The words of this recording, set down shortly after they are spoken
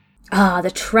Ah,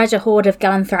 the treasure hoard of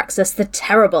Galanthraxus the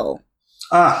Terrible.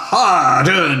 A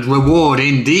hard-earned reward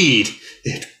indeed.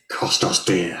 It cost us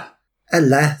dear.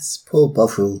 Alas, poor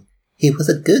Bovril. He was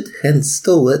a good and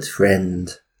stalwart friend.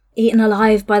 Eaten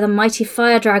alive by the mighty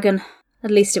fire dragon.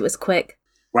 At least it was quick.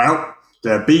 Well,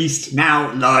 the beast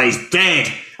now lies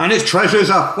dead, and its treasures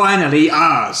are finally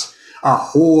ours. A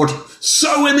hoard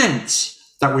so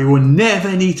immense that we will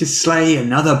never need to slay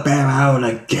another bear owl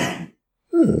again.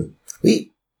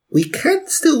 We can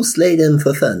still slay them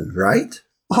for fun, right?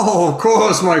 Oh, of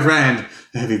course, my friend.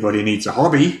 Everybody needs a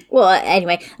hobby. Well,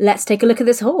 anyway, let's take a look at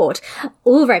this hoard.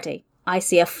 Already, I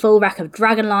see a full rack of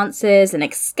dragon lances, an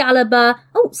Excalibur,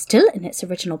 still in its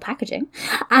original packaging,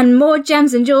 and more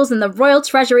gems and jewels than the royal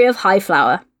treasury of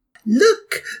Highflower.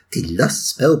 Look! The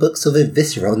lost spellbooks of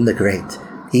Evisceron the Great.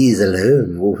 These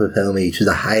alone will propel me to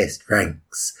the highest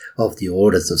ranks of the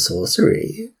Orders of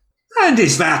Sorcery. And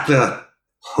is that the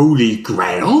Holy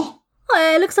Grail?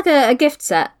 Oh, it looks like a gift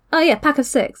set. Oh yeah, pack of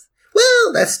 6.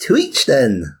 Well, that's 2 each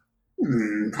then.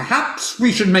 Perhaps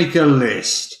we should make a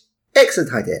list.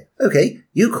 Excellent idea. Okay,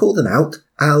 you call them out,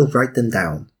 I'll write them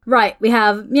down. Right, we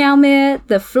have Meowmere,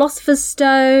 the Philosopher's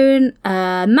Stone,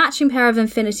 a matching pair of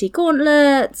Infinity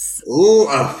Gauntlets. Oh,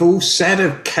 a full set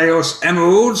of Chaos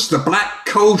Emeralds, the Black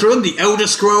Cauldron, the Elder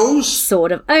Scrolls.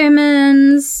 Sword of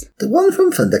Omens. The one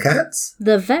from Thundercats?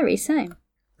 The very same.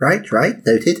 Right,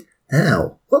 noted.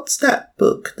 Now, what's that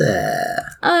book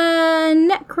there?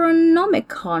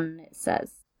 Necronomicon, it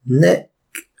says.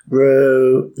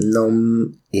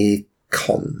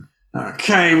 Necronomicon.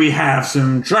 Okay, we have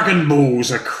some Dragon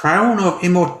Balls, a Crown of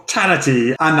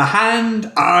Immortality, and the hand,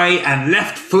 eye, and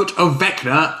left foot of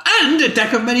Vecna, and a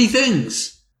deck of many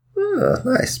things. Oh,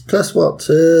 nice. Plus what,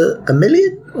 1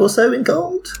 million or so in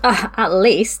gold? At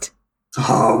least.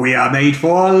 Oh, we are made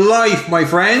for life, my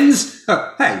friends.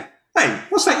 Hey,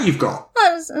 what's that you've got?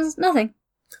 It's nothing.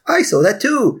 I saw that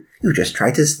too. You just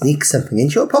tried to sneak something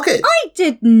into your pocket. I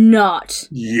did not.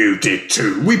 You did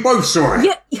too. We both saw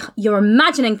it. You're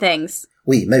imagining things.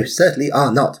 We most certainly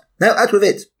are not. Now out with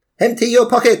it. Empty your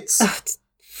pockets.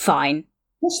 Fine.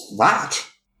 What's that?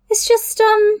 It's just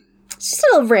a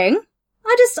little ring.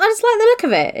 I just like the look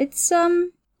of it. It's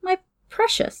my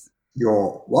precious.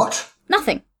 Your what?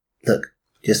 Nothing. Look,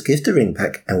 just give the ring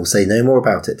back and we'll say no more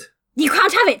about it. You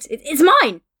can't have it. It's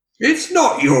mine. It's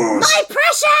not yours. My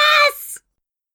precious!